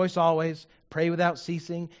 Rejoice always, pray without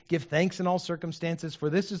ceasing, give thanks in all circumstances, for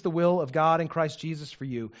this is the will of God in Christ Jesus for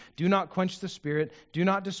you. Do not quench the Spirit, do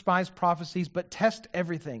not despise prophecies, but test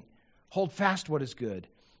everything. Hold fast what is good.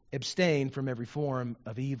 Abstain from every form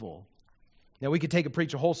of evil." Now we could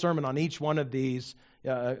preach a whole sermon on each one of these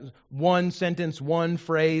one sentence, one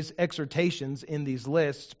phrase exhortations in these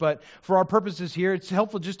lists, but for our purposes here, it's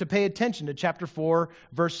helpful just to pay attention to chapter 4,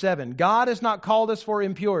 verse 7. God has not called us for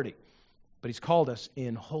impurity, but he's called us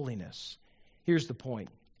in holiness. Here's the point.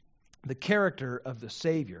 The character of the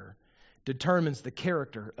Savior determines the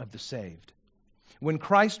character of the saved. When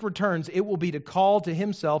Christ returns, it will be to call to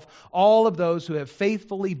himself all of those who have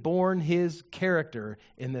faithfully borne his character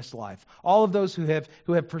in this life. All of those who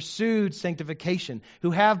have pursued sanctification,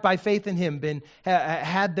 who have by faith in him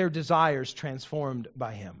had their desires transformed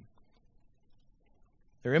by him.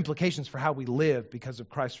 There are implications for how we live because of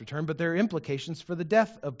Christ's return, but there are implications for the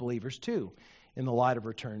death of believers too, in the light of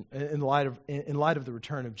the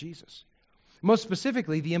return of Jesus. Most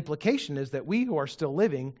specifically, the implication is that we who are still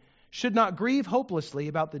living should not grieve hopelessly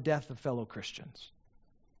about the death of fellow Christians.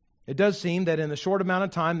 It does seem that in the short amount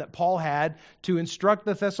of time that Paul had to instruct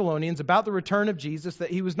the Thessalonians about the return of Jesus,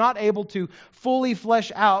 that he was not able to fully flesh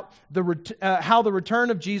out how the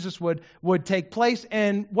return of Jesus would take place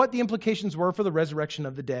and what the implications were for the resurrection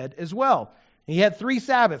of the dead as well. He had 3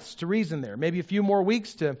 Sabbaths to reason there, maybe a few more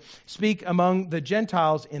weeks to speak among the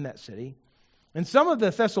Gentiles in that city. And some of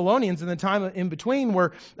the Thessalonians in the time in between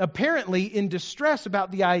were apparently in distress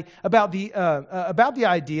about the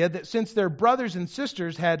idea that since their brothers and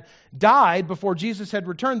sisters had died before Jesus had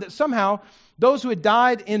returned, that somehow those who had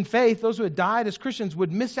died in faith, those who had died as Christians,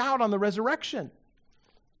 would miss out on the resurrection.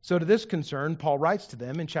 So to this concern, Paul writes to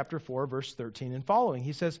them in chapter 4, verse 13 and following.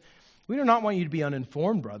 He says, "We do not want you to be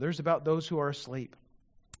uninformed, brothers, about those who are asleep,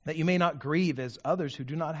 that you may not grieve as others who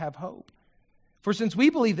do not have hope. For since we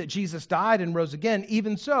believe that Jesus died and rose again,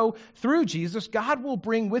 even so, through Jesus, God will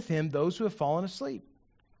bring with him those who have fallen asleep.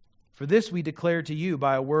 For this we declare to you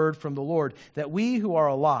by a word from the Lord, that we who are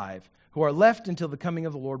alive, who are left until the coming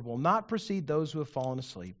of the Lord, will not precede those who have fallen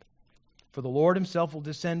asleep. For the Lord himself will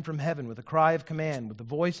descend from heaven with a cry of command, with the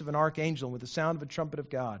voice of an archangel, and with the sound of a trumpet of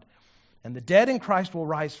God. And the dead in Christ will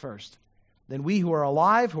rise first. Then we who are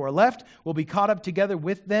alive, who are left, will be caught up together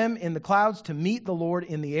with them in the clouds to meet the Lord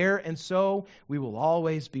in the air, and so we will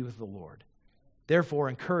always be with the Lord. Therefore,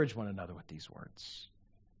 encourage one another with these words."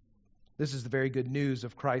 This is the very good news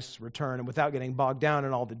of Christ's return. And without getting bogged down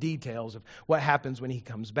in all the details of what happens when he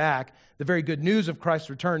comes back, the very good news of Christ's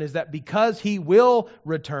return is that because he will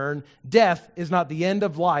return, death is not the end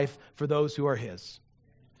of life for those who are his.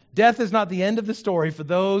 Death is not the end of the story for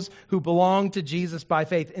those who belong to Jesus by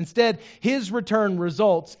faith. Instead, his return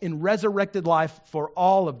results in resurrected life for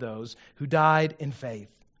all of those who died in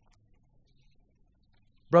faith.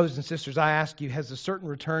 Brothers and sisters, I ask you, has the certain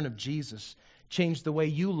return of Jesus changed the way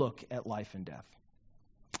you look at life and death?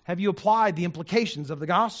 Have you applied the implications of the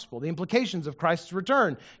gospel, the implications of Christ's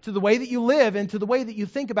return, to the way that you live and to the way that you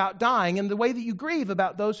think about dying and the way that you grieve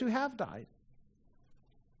about those who have died?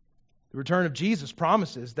 The return of Jesus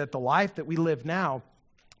promises that the life that we live now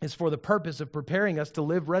is for the purpose of preparing us to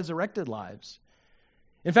live resurrected lives.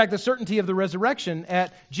 In fact, the certainty of the resurrection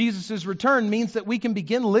at Jesus' return means that we can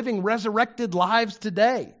begin living resurrected lives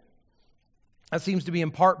today. That seems to be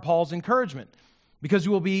in part Paul's encouragement. Because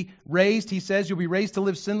you will be raised, he says, you'll be raised to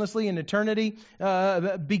live sinlessly in eternity.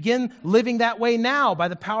 Begin living that way now by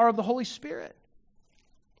the power of the Holy Spirit.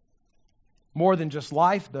 More than just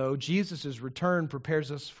life, though, Jesus' return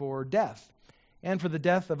prepares us for death and for the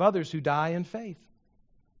death of others who die in faith.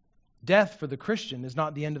 Death for the Christian is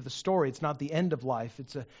not the end of the story. It's not the end of life.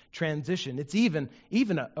 It's a transition. It's even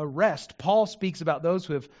a rest. Paul speaks about those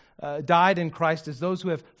who have died in Christ as those who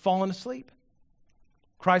have fallen asleep.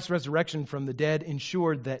 Christ's resurrection from the dead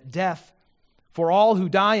ensured that death for all who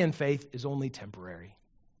die in faith is only temporary.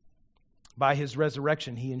 By his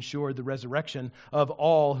resurrection, he ensured the resurrection of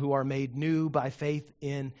all who are made new by faith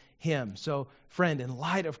in him. So, friend, in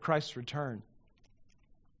light of Christ's return,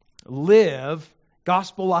 live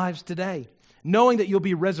gospel lives today. Knowing that you'll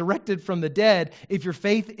be resurrected from the dead if your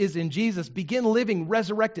faith is in Jesus, begin living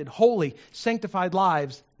resurrected, holy, sanctified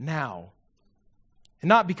lives now. And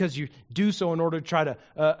not because you do so in order to try to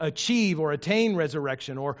achieve or attain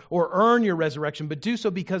resurrection or earn your resurrection, but do so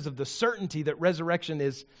because of the certainty that resurrection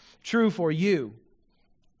is true for you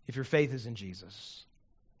if your faith is in Jesus.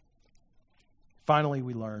 Finally,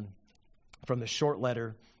 we learn from the short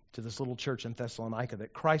letter to this little church in Thessalonica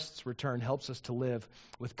that Christ's return helps us to live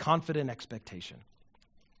with confident expectation.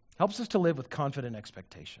 Helps us to live with confident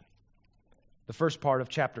expectation. The first part of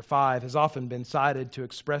chapter 5 has often been cited to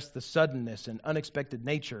express the suddenness and unexpected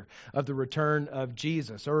nature of the return of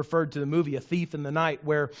Jesus. I referred to the movie A Thief in the Night,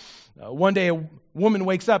 where one day a woman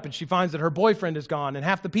wakes up and she finds that her boyfriend is gone and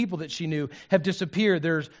half the people that she knew have disappeared.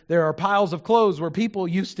 There are piles of clothes where people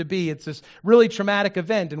used to be. It's this really traumatic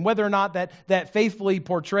event, and whether or not that faithfully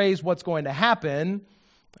portrays what's going to happen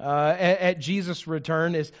at Jesus'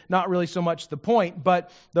 return is not really so much the point, but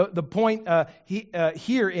the point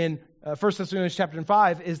here in 1 Thessalonians chapter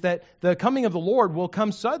 5 is that the coming of the Lord will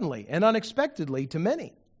come suddenly and unexpectedly to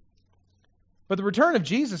many. But the return of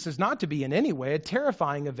Jesus is not to be in any way a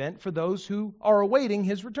terrifying event for those who are awaiting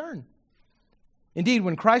his return. Indeed,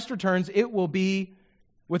 when Christ returns, it will be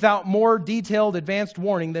without more detailed advanced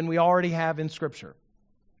warning than we already have in Scripture.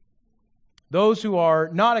 Those who are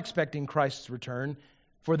not expecting Christ's return,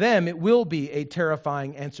 for them it will be a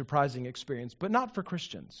terrifying and surprising experience, but not for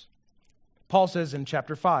Christians. Paul says in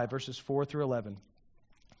chapter 5, verses 4 through 11,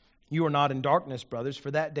 "You are not in darkness, brothers,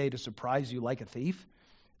 for that day to surprise you like a thief.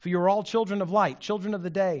 For you are all children of light, children of the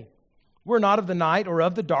day. We're not of the night or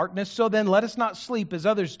of the darkness, so then let us not sleep as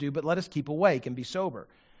others do, but let us keep awake and be sober.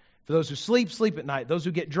 For those who sleep, sleep at night. Those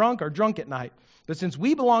who get drunk are drunk at night. But since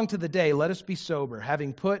we belong to the day, let us be sober,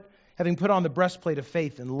 having put on the breastplate of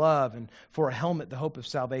faith and love, and for a helmet the hope of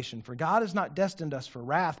salvation. For God has not destined us for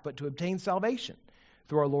wrath, but to obtain salvation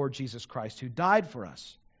through our Lord Jesus Christ, who died for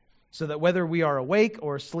us, so that whether we are awake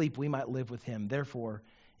or asleep, we might live with him. Therefore,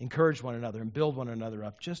 encourage one another and build one another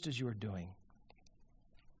up, just as you are doing.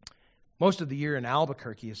 Most of the year in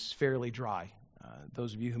Albuquerque is fairly dry.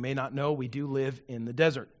 Those of you who may not know, we do live in the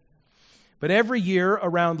desert. But every year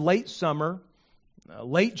around late summer,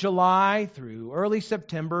 late July through early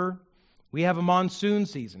September, we have a monsoon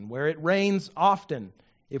season where it rains often,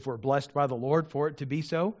 if we're blessed by the Lord for it to be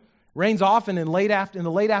so. Rains often in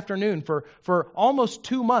the late afternoon for almost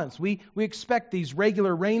 2 months. We expect these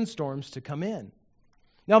regular rainstorms to come in.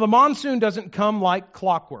 Now, the monsoon doesn't come like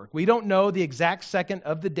clockwork. We don't know the exact second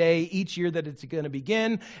of the day each year that it's going to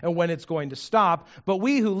begin and when it's going to stop. But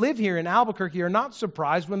we who live here in Albuquerque are not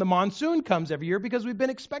surprised when the monsoon comes every year because we've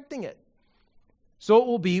been expecting it. So it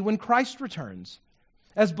will be when Christ returns.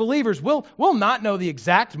 As believers, we'll not know the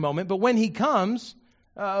exact moment, but when He comes,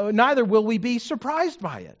 neither will we be surprised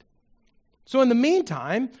by it. So in the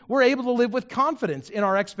meantime, we're able to live with confidence in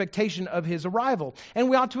our expectation of His arrival. And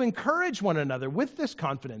we ought to encourage one another with this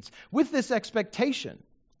confidence, with this expectation.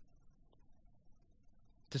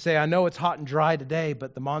 To say, I know it's hot and dry today,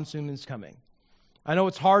 but the monsoon is coming. I know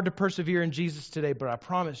it's hard to persevere in Jesus today, but I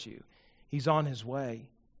promise you, He's on His way.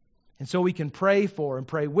 And so we can pray for and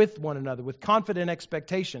pray with one another with confident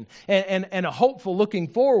expectation and a hopeful looking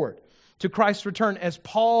forward to Christ's return as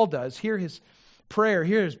Paul does. Hear his prayer,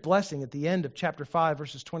 hear his blessing at the end of chapter 5,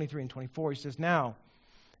 verses 23 and 24. He says, now,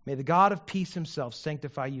 may the God of peace Himself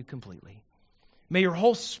sanctify you completely. May your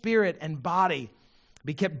whole spirit and body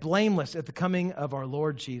be kept blameless at the coming of our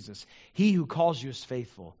Lord Jesus. He who calls you is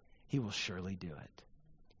faithful. He will surely do it.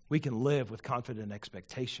 We can live with confident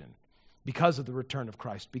expectation because of the return of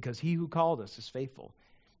Christ, because He who called us is faithful.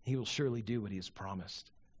 He will surely do what He has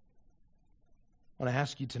promised. I want to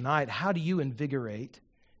ask you tonight, how do you invigorate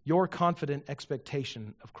your confident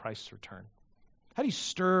expectation of Christ's return? How do you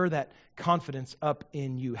stir that confidence up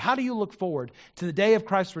in you? How do you look forward to the day of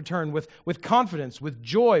Christ's return with confidence, with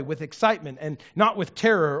joy, with excitement, and not with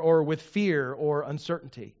terror or with fear or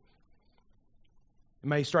uncertainty? It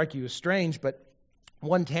may strike you as strange, but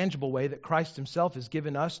one tangible way that Christ Himself has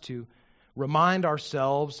given us to remind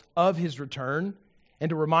ourselves of His return and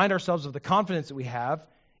to remind ourselves of the confidence that we have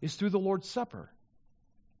is through the Lord's Supper.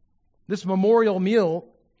 This memorial meal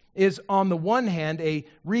is, on the one hand, a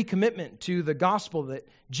recommitment to the gospel that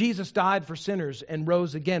Jesus died for sinners and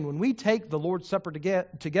rose again. When we take the Lord's Supper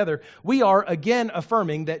together, we are again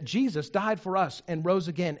affirming that Jesus died for us and rose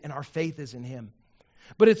again, and our faith is in Him.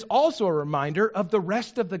 But it's also a reminder of the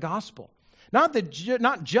rest of the gospel.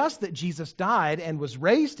 Not just that Jesus died and was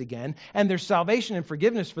raised again, and there's salvation and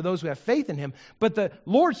forgiveness for those who have faith in Him, but the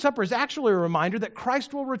Lord's Supper is actually a reminder that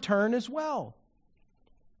Christ will return as well.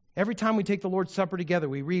 Every time we take the Lord's Supper together,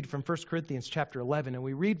 we read from 1 Corinthians chapter 11, and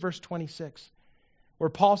we read verse 26, where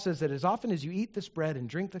Paul says that as often as you eat this bread and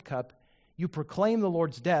drink the cup, you proclaim the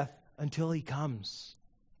Lord's death until He comes.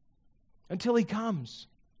 Until He comes.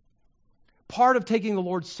 Part of taking the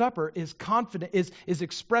Lord's Supper is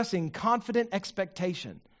expressing confident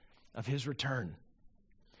expectation of His return.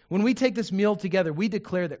 When we take this meal together, we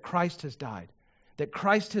declare that Christ has died, that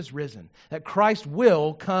Christ has risen, that Christ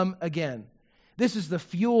will come again. This is the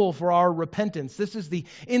fuel for our repentance. This is the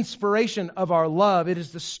inspiration of our love. It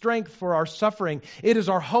is the strength for our suffering. It is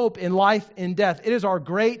our hope in life and death. It is our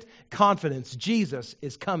great confidence. Jesus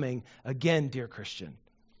is coming again, dear Christian.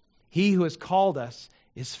 He who has called us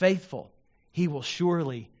is faithful. He will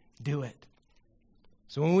surely do it.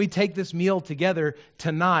 So when we take this meal together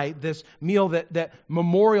tonight, this meal that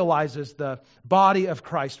memorializes the body of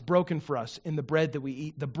Christ broken for us in the bread that we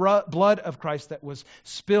eat, the blood of Christ that was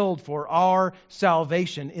spilled for our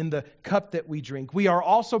salvation in the cup that we drink, we are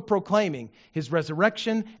also proclaiming His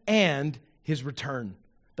resurrection and His return.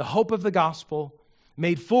 The hope of the gospel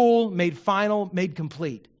made full, made final, made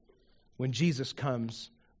complete when Jesus comes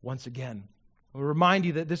once again. I'll remind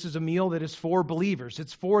you that this is a meal that is for believers.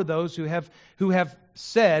 It's for those who have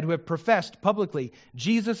professed publicly,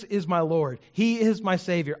 Jesus is my Lord. He is my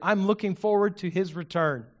Savior. I'm looking forward to His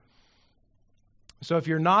return. So if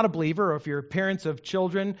you're not a believer, or if you're parents of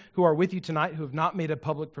children who are with you tonight who have not made a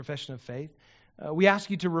public profession of faith, we ask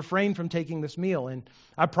you to refrain from taking this meal. And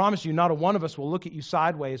I promise you, not a one of us will look at you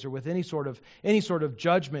sideways or with any sort of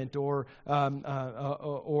judgment or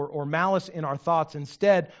malice in our thoughts.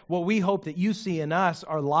 Instead, what we hope that you see in us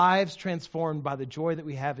are lives transformed by the joy that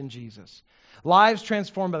we have in Jesus. Lives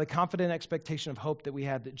transformed by the confident expectation of hope that we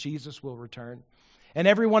have that Jesus will return. And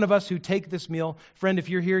every one of us who take this meal, friend, if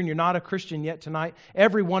you're here and you're not a Christian yet tonight,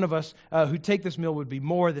 every one of us who take this meal would be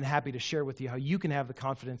more than happy to share with you how you can have the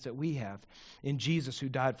confidence that we have in Jesus who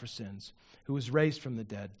died for sins, who was raised from the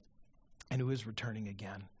dead, and who is returning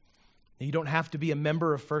again. Now, you don't have to be a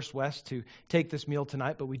member of First West to take this meal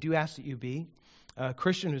tonight, but we do ask that you be a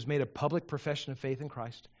Christian who's made a public profession of faith in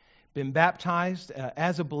Christ. been baptized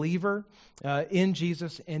as a believer in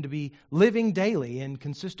Jesus, and to be living daily in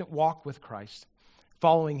consistent walk with Christ,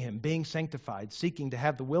 following Him, being sanctified, seeking to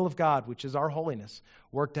have the will of God, which is our holiness,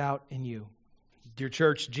 worked out in you. Dear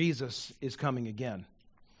church, Jesus is coming again.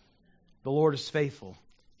 The Lord is faithful.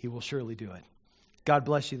 He will surely do it. God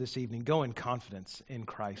bless you this evening. Go in confidence in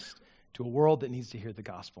Christ to a world that needs to hear the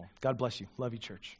gospel. God bless you. Love you, church.